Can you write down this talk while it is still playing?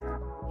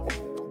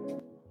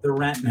The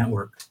Rant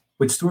Network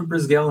with Stuart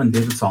Brisgel and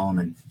David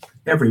Solomon.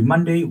 Every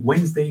Monday,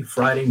 Wednesday,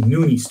 Friday,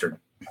 noon Eastern.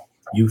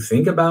 You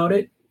think about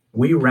it,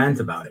 we rant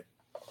about it.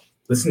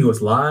 Listen to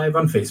us live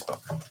on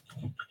Facebook.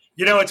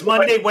 You know, it's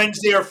Monday,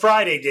 Wednesday, or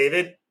Friday,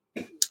 David.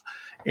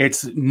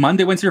 It's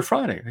Monday, Wednesday, or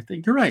Friday. I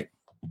think you're right.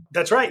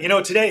 That's right. You know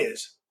what today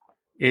is?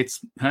 It's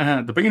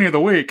the beginning of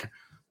the week.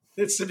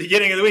 It's the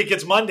beginning of the week.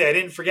 It's Monday. I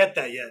didn't forget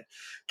that yet.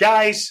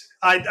 Guys,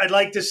 I'd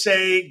like to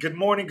say good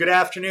morning, good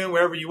afternoon,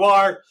 wherever you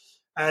are,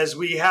 as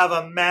we have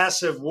a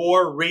massive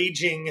war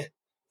raging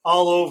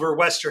all over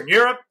Western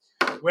Europe.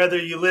 Whether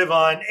you live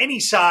on any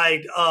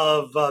side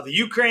of the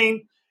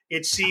Ukraine,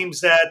 it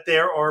seems that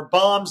there are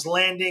bombs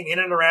landing in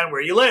and around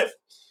where you live.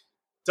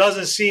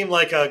 Doesn't seem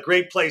like a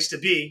great place to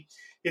be.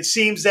 It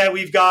seems that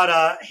we've got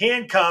a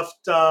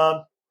handcuffed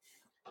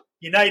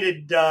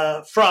united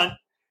front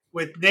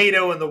with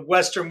NATO and the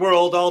Western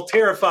world all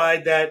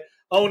terrified that,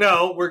 oh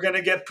no, we're going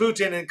to get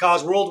Putin and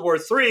cause World War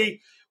III,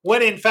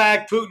 when in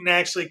fact Putin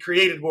actually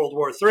created World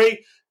War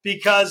III,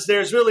 because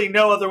there's really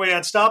no other way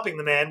on stopping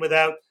the man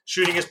without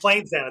shooting his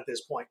planes down at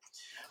this point.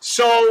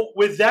 So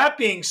with that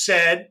being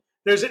said,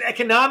 there's an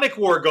economic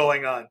war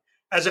going on.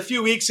 As a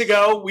few weeks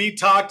ago, we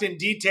talked in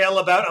detail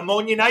about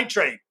ammonium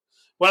nitrate.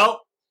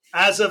 Well,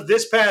 as of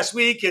this past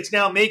week, it's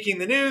now making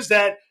the news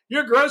that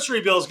your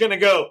grocery bill is going to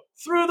go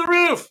through the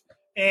roof.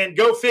 And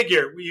go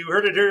figure. You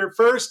heard it here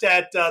first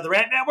at the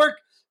Rant Network.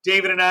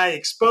 David and I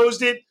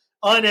exposed it,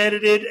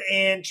 unedited,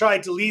 and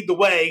tried to lead the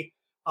way.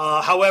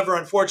 However,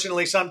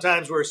 unfortunately,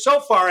 sometimes we're so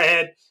far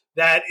ahead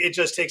that it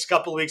just takes a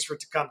couple of weeks for it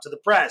to come to the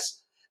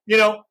press. You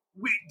know,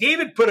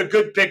 David put a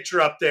good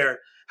picture up there,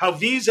 how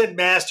Visa and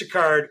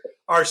Mastercard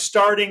are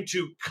starting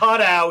to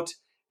cut out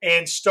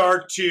and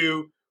start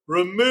to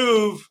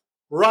remove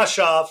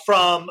Russia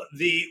from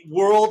the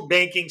world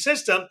banking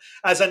system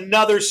as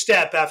another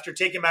step after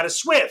taking them out of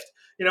SWIFT.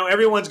 You know,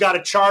 everyone's got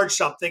to charge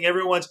something.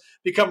 Everyone's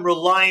become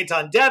reliant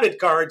on debit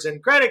cards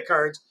and credit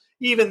cards,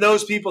 even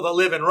those people that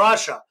live in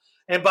Russia.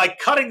 And by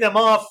cutting them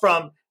off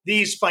from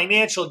these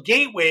financial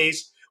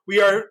gateways,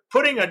 we are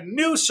putting a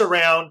noose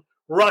around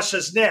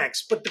Russia's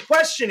necks. But the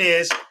question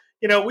is,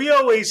 you know, we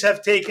always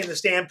have taken the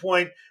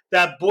standpoint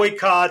that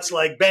boycotts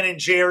like Ben and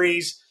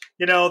Jerry's,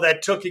 you know,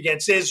 that took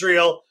against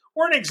Israel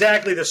weren't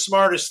exactly the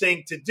smartest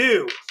thing to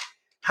do.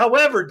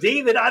 However,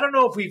 David, I don't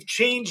know if we've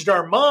changed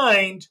our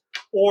mind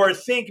or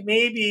think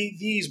maybe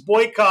these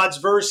boycotts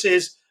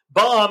versus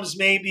bombs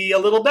may be a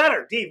little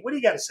better. Dave, what do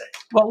you got to say?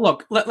 Well,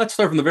 look, let's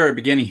start from the very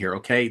beginning here,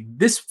 okay?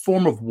 This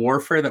form of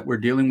warfare that we're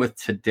dealing with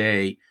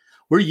today,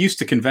 we're used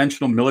to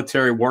conventional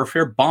military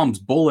warfare, bombs,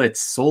 bullets,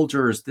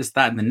 soldiers, this,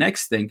 that, and the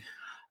next thing.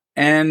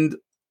 And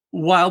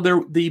while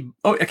the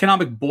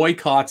economic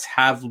boycotts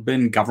have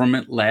been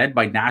government-led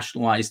by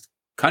nationalized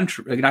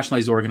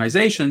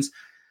organizations,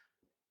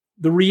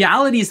 the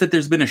reality is that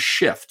there's been a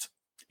shift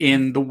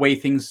in the way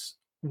things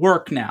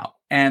work now.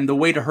 And the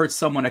way to hurt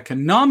someone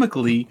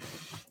economically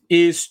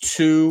is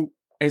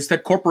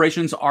that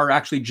corporations are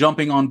actually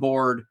jumping on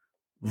board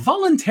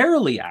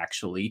voluntarily,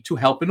 actually, to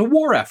help in a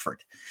war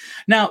effort.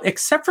 Now,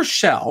 except for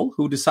Shell,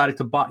 who decided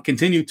to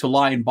continue to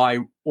lie and buy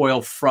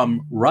oil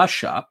from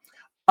Russia,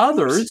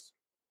 others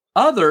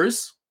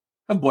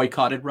have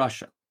boycotted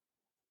Russia.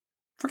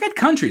 Forget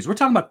countries. We're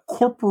talking about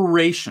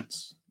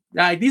corporations.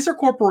 These are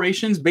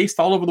corporations based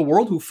all over the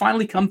world who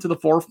finally come to the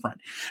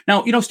forefront.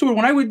 Now, you know, Stuart,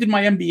 when I did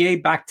my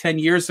MBA back 10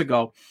 years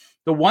ago,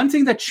 the one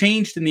thing that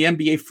changed in the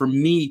MBA for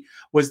me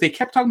was they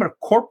kept talking about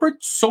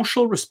corporate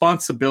social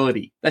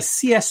responsibility, the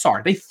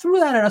CSR. They threw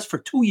that at us for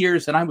 2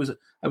 years, and I was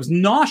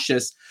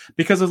nauseous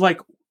because I was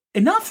like,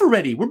 enough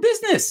already. We're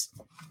business.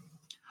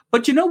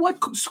 But you know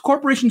what?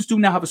 Corporations do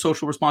now have a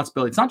social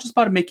responsibility. It's not just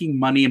about making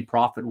money and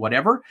profit,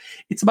 whatever.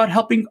 It's about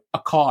helping a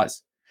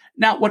cause.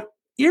 Now, what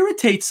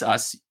irritates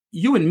us,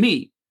 you and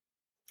me,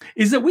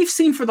 is that we've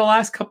seen for the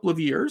last couple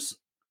of years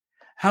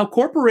how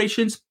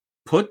corporations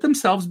put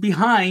themselves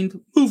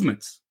behind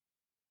movements.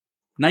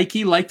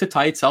 Nike liked to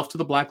tie itself to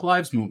the Black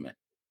Lives Movement.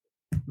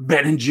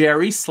 Ben &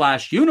 Jerry's /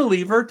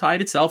 Unilever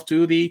tied itself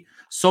to the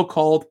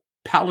so-called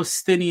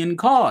Palestinian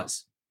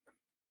cause.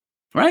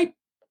 Right?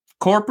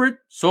 Corporate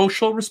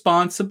social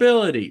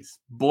responsibilities,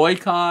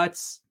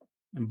 boycotts,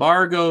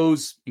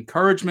 embargoes,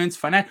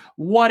 encouragements,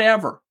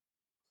 whatever.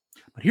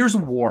 But here's a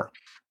war.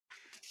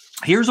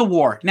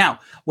 Now,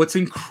 what's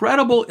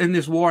incredible in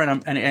this war,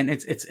 and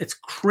it's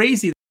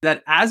crazy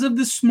that as of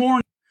this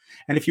morning,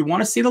 and if you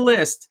want to see the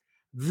list,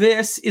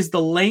 this is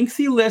the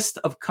lengthy list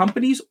of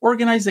companies,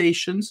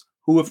 organizations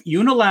who have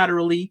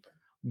unilaterally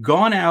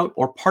gone out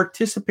or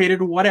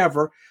participated or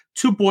whatever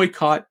to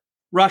boycott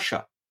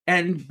Russia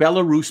and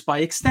Belarus by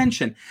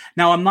extension.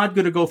 Now, I'm not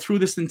going to go through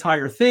this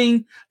entire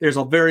thing. There's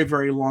a very,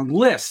 very long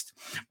list.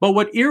 But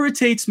what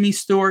irritates me,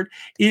 Stuart,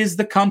 is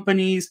the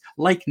companies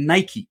like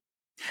Nike.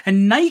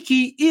 And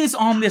Nike is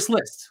on this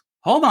list.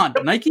 Hold on.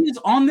 Nike is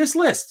on this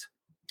list.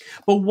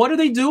 But what are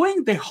they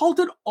doing? They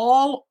halted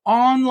all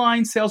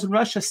online sales in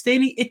Russia,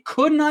 stating it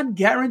could not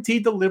guarantee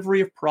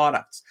delivery of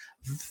products.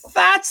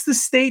 That's the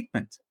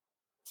statement.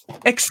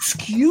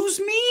 Excuse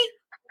me?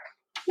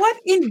 What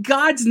in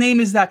God's name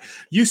is that?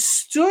 You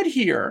stood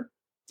here,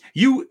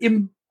 you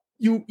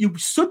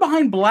stood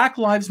behind Black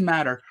Lives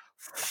Matter,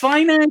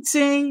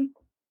 financing,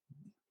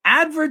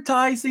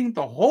 advertising,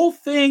 the whole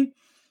thing.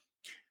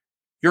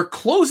 You're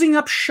closing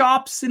up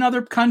shops in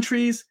other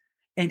countries.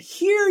 And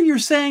here you're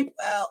saying,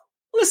 well,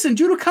 listen,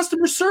 due to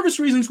customer service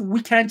reasons,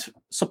 we can't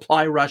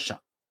supply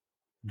Russia.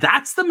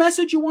 That's the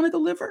message you want to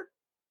deliver?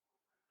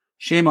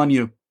 Shame on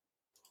you.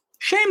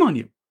 Shame on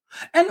you.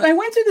 And I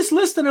went through this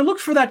list and I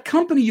looked for that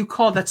company you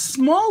called, that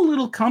small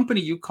little company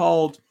you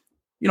called,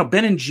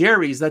 Ben and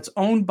Jerry's, that's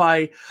owned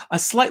by a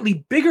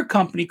slightly bigger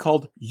company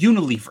called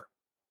Unilever.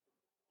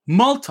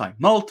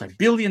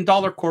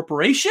 Multi-billion-dollar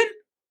corporation.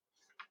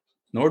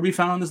 Nowhere to be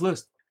found on this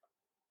list.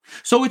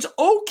 So it's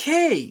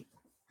okay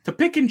to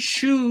pick and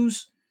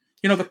choose,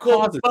 the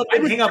causes.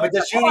 Hang on, but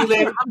does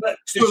Unilever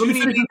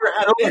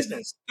have a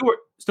business?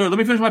 Stuart, let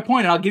me finish my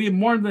point, and I'll give you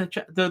more of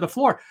the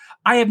floor.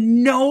 I have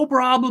no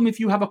problem if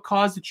you have a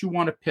cause that you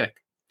want to pick.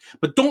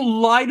 But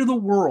don't lie to the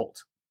world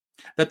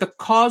that the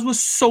cause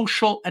was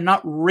social and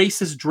not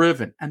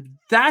racist-driven. And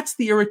that's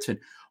the irritant.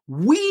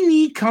 We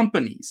need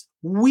companies,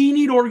 we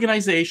need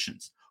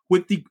organizations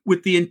with the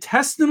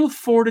intestinal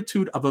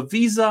fortitude of a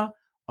Visa,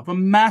 of a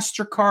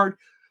Mastercard,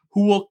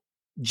 who will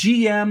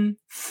GM,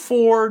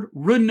 Ford,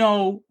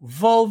 Renault,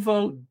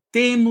 Volvo,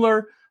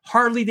 Daimler,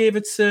 Harley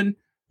Davidson,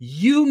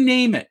 you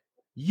name it.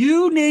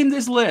 You name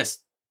this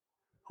list,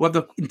 who have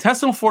the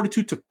intestinal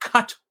fortitude to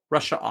cut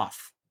Russia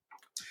off.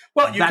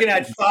 Well, you can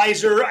add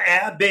Pfizer,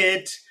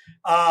 Abbott,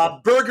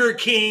 Burger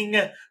King,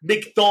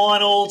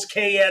 McDonald's,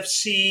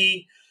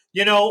 KFC.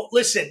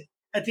 Listen,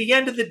 at the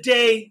end of the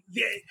day,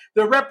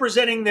 they're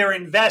representing their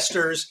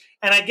investors.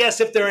 And I guess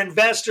if their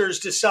investors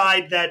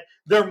decide that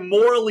they're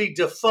morally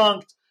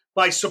defunct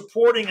by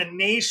supporting a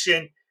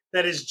nation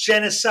that is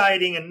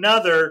genociding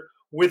another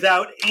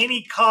without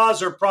any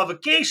cause or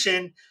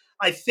provocation,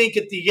 I think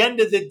at the end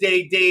of the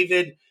day,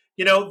 David,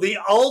 the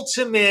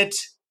ultimate,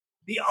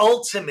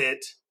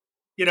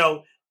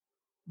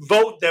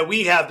 vote that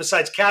we have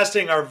besides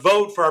casting our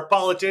vote for our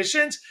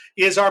politicians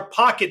is our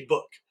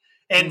pocketbook.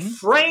 And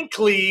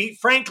frankly,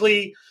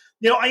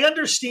 I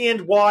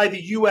understand why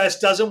the U.S.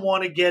 doesn't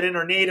want to get in,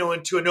 or NATO,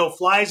 into a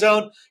no-fly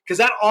zone, because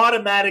that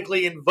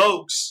automatically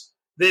invokes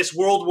this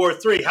World War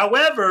III.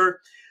 However,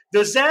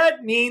 does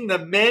that mean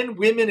the men,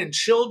 women, and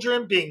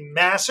children being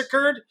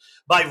massacred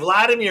by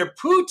Vladimir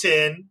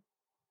Putin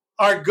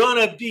are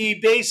going to be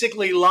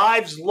basically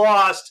lives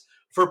lost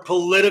for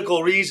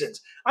political reasons?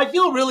 I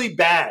feel really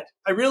bad.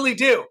 I really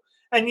do.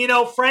 And,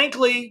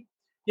 frankly,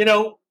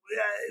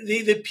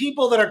 the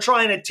people that are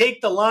trying to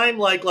take the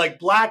limelight, like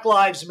Black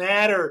Lives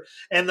Matter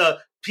and the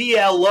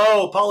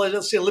PLO,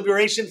 Palestinian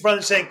Liberation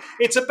Front, saying,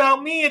 it's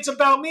about me,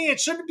 it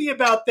shouldn't be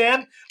about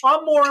them,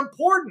 I'm more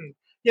important,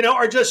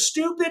 are just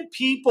stupid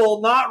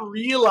people not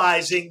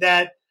realizing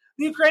that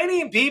the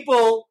Ukrainian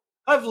people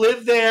have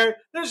lived there.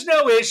 There's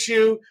no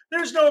issue.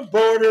 There's no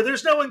border.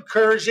 There's no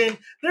incursion.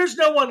 There's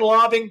no one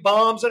lobbing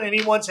bombs on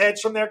anyone's heads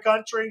from their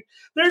country.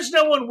 There's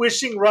no one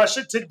wishing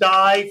Russia to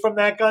die from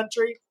that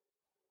country.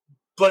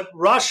 But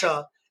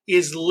Russia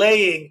is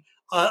laying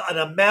an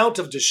amount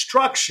of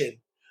destruction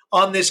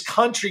on this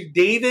country,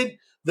 David.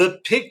 The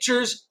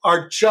pictures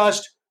are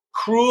just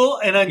cruel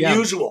and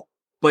unusual.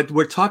 But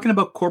we're talking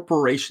about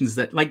corporations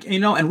that,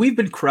 and we've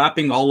been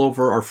crapping all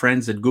over our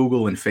friends at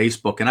Google and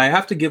Facebook. And I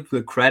have to give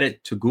the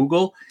credit to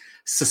Google,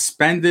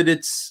 suspended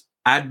its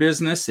ad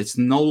business. It's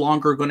no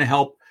longer going to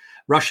help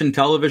Russian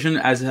television,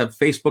 as have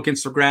Facebook,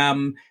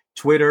 Instagram,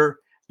 Twitter.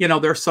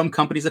 There are some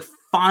companies that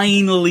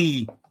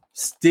finally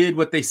did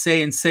what they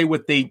say and say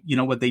what they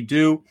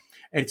do.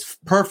 It's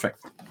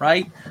perfect,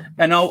 right?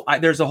 I know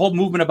there's a whole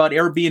movement about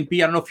Airbnb. I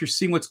don't know if you're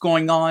seeing what's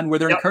going on, where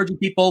they're encouraging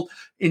people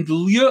in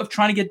lieu of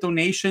trying to get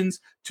donations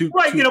to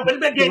right.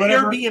 But again,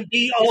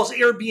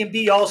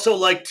 Airbnb also,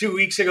 like 3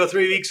 weeks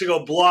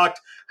ago,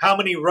 blocked how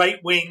many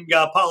right-wing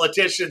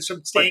politicians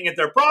from staying at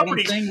their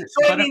properties.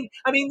 So I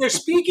mean, they're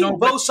speaking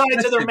both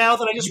sides of their mouth,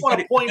 and I just want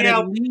to point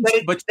out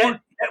that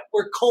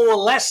we're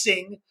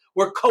coalescing.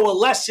 We're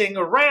coalescing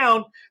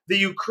around the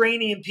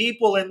Ukrainian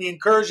people and the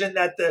incursion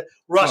that the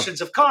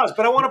Russians have caused.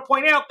 But I want to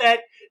point out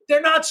that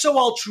they're not so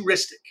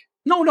altruistic.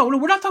 No,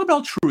 we're not talking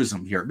about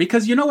altruism here,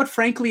 because you know what?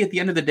 Frankly, at the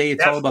end of the day,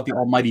 it's all about the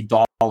almighty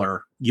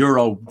dollar,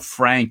 euro,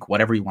 franc,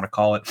 whatever you want to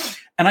call it.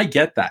 And I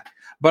get that.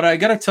 But I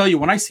got to tell you,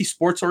 when I see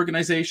sports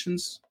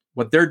organizations,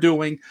 what they're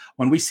doing,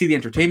 when we see the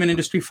entertainment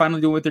industry finally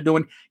doing what they're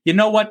doing, you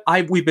know what?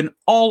 We've been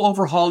all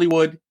over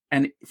Hollywood.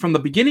 And from the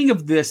beginning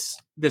of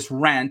this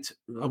rant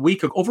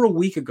over a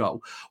week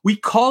ago, we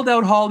called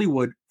out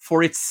Hollywood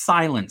for its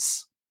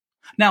silence.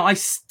 Now, I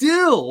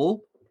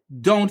still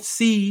don't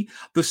see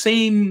the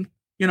same,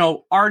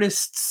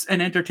 artists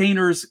and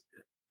entertainers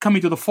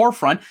coming to the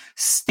forefront.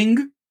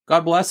 Sting,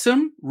 God bless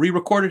him,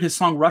 re-recorded his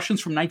song Russians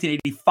from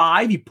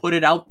 1985. He put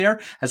it out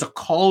there as a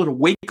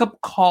wake-up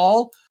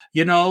call,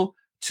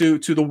 to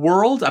the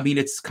world. I mean,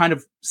 it's kind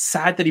of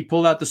sad that he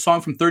pulled out the song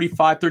from 30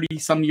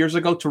 some years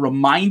ago to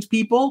remind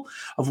people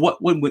of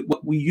what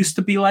we used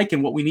to be like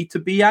and what we need to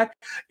be at.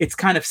 It's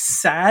kind of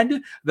sad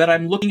that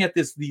I'm looking at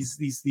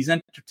these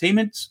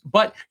entertainments.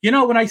 But,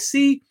 when I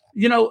see,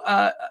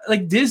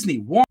 like Disney,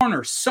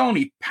 Warner,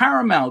 Sony,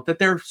 Paramount, that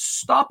they're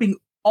stopping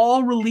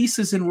all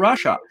releases in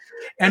Russia.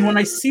 And when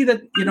I see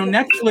that,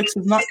 Netflix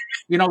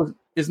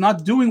is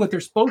not doing what they're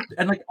supposed to,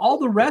 and like all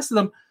the rest of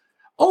them,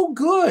 oh,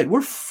 good,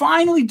 we're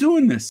finally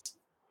doing this.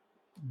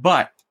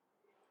 But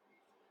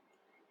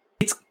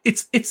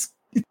it's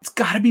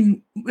got to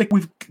be like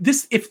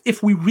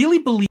if we really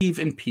believe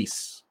in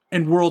peace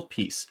and world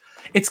peace,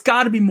 it's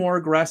got to be more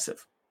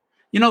aggressive.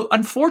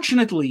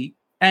 Unfortunately,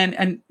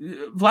 and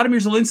Vladimir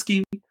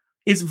Zelensky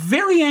is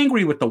very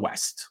angry with the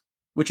West,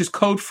 which is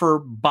code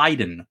for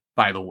Biden,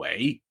 by the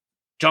way,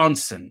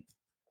 Johnson,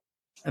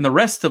 and the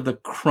rest of the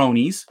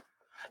cronies.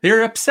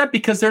 They're upset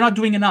because they're not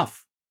doing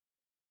enough.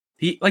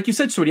 He, like you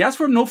said, Stuart, he asked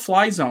for a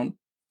no-fly zone.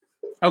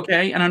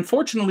 Okay, and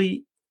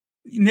unfortunately,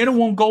 NATO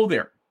won't go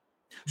there.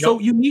 So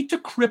you need to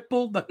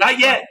cripple the... Not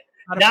yet.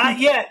 Not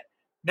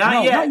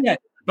yet.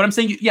 But I'm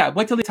saying,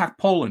 wait till they attack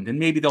Poland, and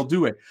maybe they'll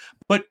do it.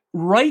 But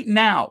right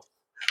now,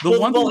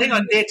 hang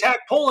on. They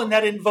attack Poland,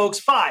 that invokes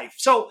 5.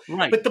 So,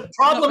 right. But the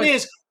problem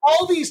is,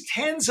 all these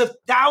tens of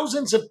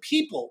thousands of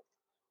people,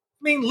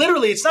 I mean,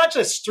 literally, it's not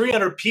just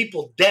 300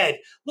 people dead.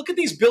 Look at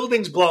these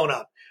buildings blown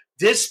up.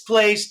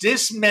 Displaced,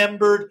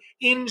 dismembered,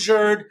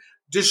 injured,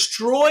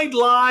 destroyed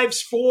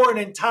lives for an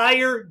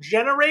entire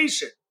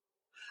generation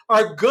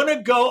are going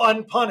to go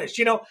unpunished.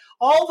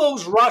 All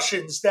those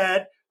Russians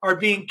that are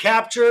being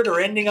captured or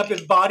ending up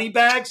in body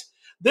bags,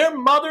 their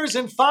mothers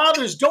and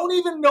fathers don't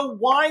even know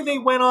why they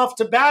went off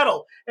to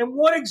battle and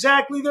what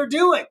exactly they're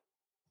doing.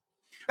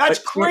 That's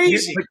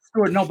crazy.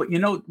 But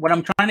what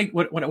I'm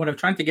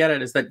trying to get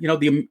at is that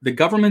the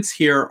governments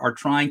here are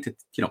trying to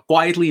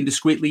quietly and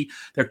discreetly,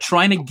 they're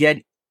trying to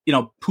get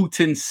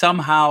Putin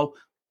somehow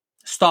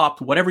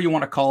stopped, whatever you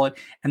want to call it,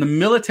 and the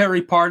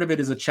military part of it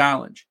is a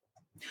challenge.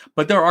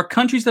 But there are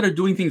countries that are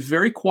doing things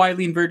very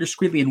quietly and very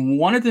discreetly, and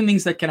one of the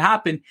things that can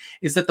happen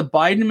is that the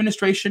Biden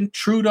administration,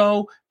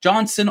 Trudeau,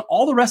 Johnson,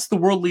 all the rest of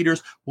the world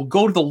leaders will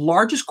go to the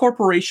largest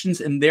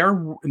corporations in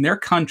their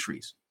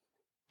countries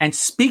and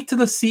speak to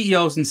the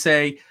CEOs and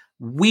say,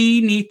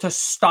 we need to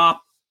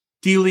stop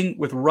dealing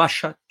with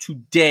Russia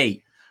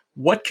today.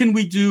 What can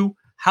we do?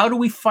 How do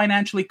we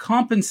financially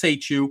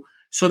compensate you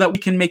so that we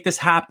can make this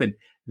happen?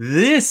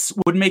 This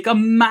would make a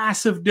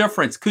massive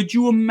difference. Could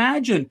you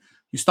imagine?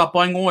 You stop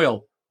buying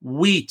oil,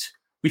 wheat.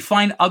 We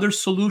find other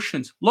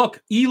solutions.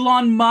 Look,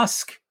 Elon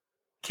Musk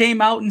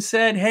came out and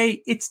said,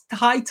 hey, it's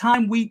high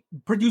time we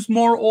produce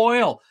more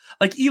oil.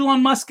 Like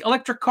Elon Musk,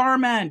 electric car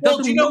man.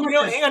 Well, hang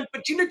on.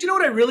 But do you know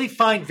what I really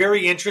find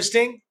very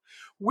interesting?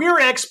 We're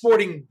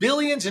exporting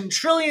billions and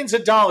trillions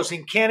of dollars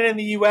in Canada and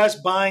the U.S.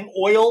 buying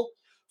oil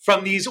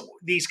from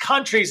these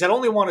countries that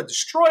only want to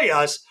destroy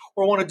us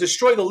or want to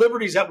destroy the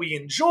liberties that we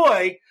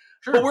enjoy.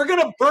 Sure. But we're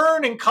going to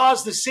burn and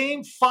cause the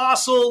same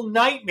fossil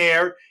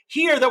nightmare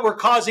here that we're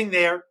causing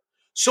there.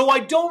 So I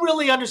don't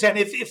really understand.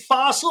 If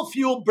fossil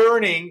fuel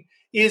burning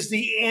is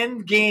the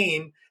end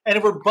game, and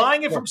if we're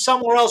buying it from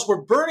somewhere else,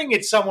 we're burning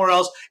it somewhere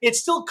else, it's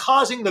still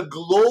causing the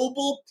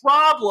global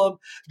problem.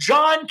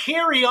 John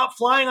Kerry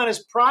flying on his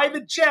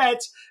private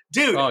jets.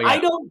 Dude, I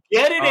don't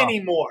get it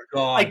anymore.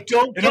 God. I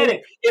don't get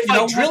it. If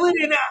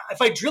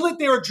I drill it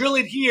there or drill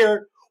it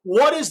here,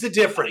 what is the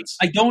difference?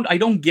 I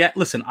don't get.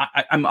 Listen,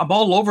 I'm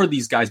all over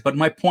these guys, but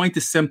my point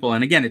is simple.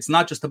 And again, it's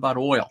not just about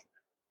oil.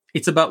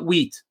 It's about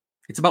wheat.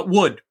 It's about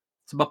wood.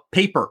 It's about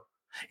paper.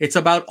 It's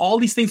about all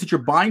these things that you're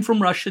buying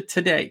from Russia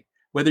today,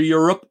 whether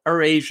Europe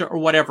or Asia or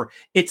whatever.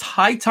 It's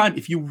high time.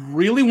 If you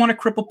really want to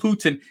cripple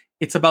Putin,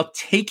 it's about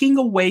taking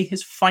away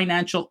his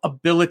financial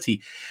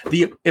ability.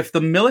 If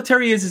the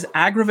military is as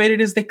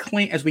aggravated as they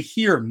claim, as we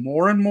hear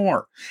more and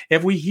more,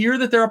 if we hear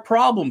that there are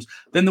problems,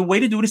 then the way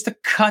to do it is to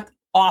cut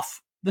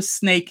off the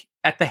snake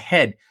at the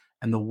head.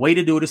 And the way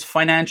to do it is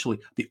financially.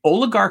 The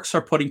oligarchs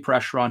are putting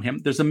pressure on him.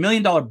 There's $1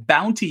 million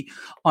bounty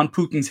on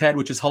Putin's head,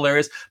 which is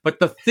hilarious. But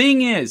the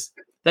thing is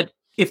that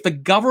if the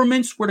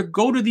governments were to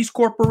go to these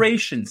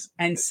corporations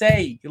and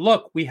say,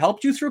 look, we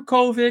helped you through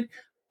COVID.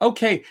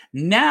 Okay,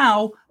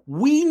 now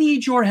we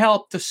need your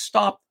help to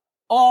stop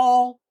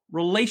all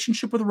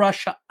relationship with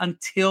Russia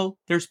until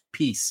there's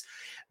peace.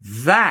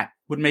 That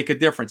would make a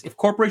difference. If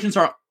corporations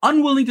are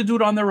unwilling to do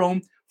it on their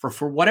own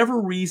for whatever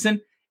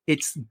reason,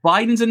 it's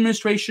Biden's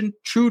administration,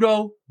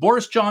 Trudeau,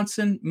 Boris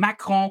Johnson,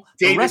 Macron,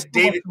 David,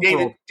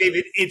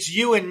 it's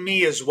you and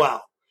me as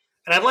well.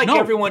 And I'd like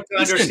everyone to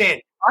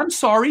understand. I'm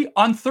sorry.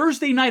 On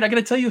Thursday night, I got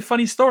to tell you a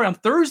funny story. On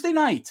Thursday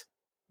night,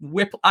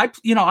 I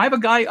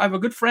have a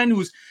good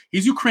friend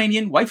he's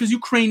Ukrainian, wife is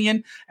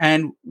Ukrainian,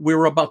 and we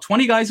were about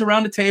 20 guys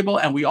around the table,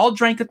 and we all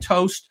drank a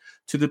toast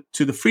to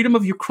the freedom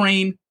of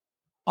Ukraine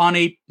on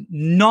a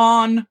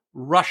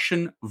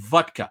non-Russian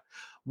vodka.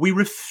 We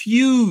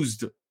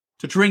refused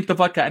to drink the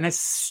vodka. And as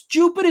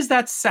stupid as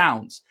that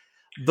sounds,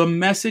 the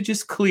message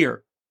is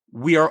clear.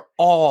 We are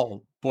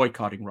all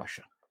boycotting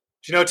Russia.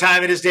 Do you know what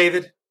time it is,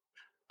 David?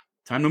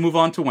 Time to move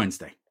on to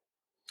Wednesday.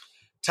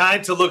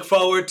 Time to look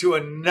forward to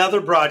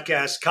another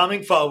broadcast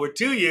coming forward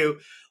to you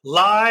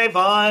live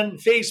on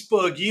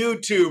Facebook,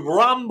 YouTube,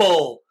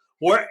 Rumble,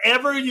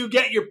 wherever you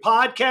get your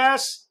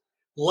podcasts.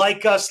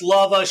 Like us,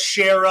 love us,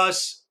 share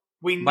us.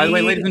 By the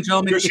way, ladies and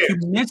gentlemen,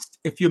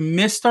 if you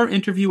missed our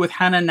interview with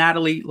Hannah and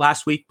Natalie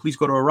last week, please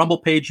go to our Rumble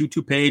page,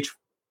 YouTube page.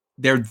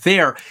 They're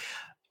there.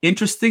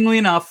 Interestingly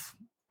enough,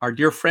 our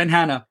dear friend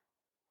Hannah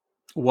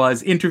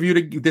was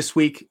interviewed this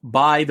week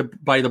by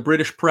the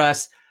British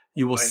press.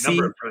 You will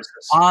see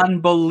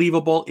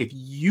unbelievable. If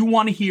you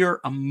want to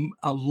hear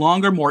a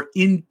longer, more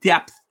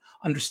in-depth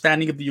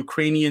understanding of the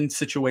Ukrainian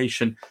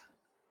situation,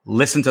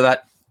 listen to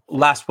that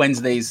last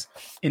Wednesday's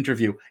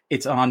interview.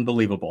 It's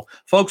unbelievable.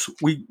 Folks,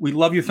 we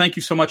love you. Thank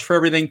you so much for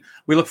everything.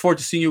 We look forward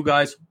to seeing you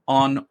guys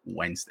on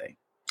Wednesday.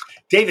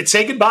 David,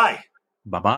 say goodbye. Bye-bye.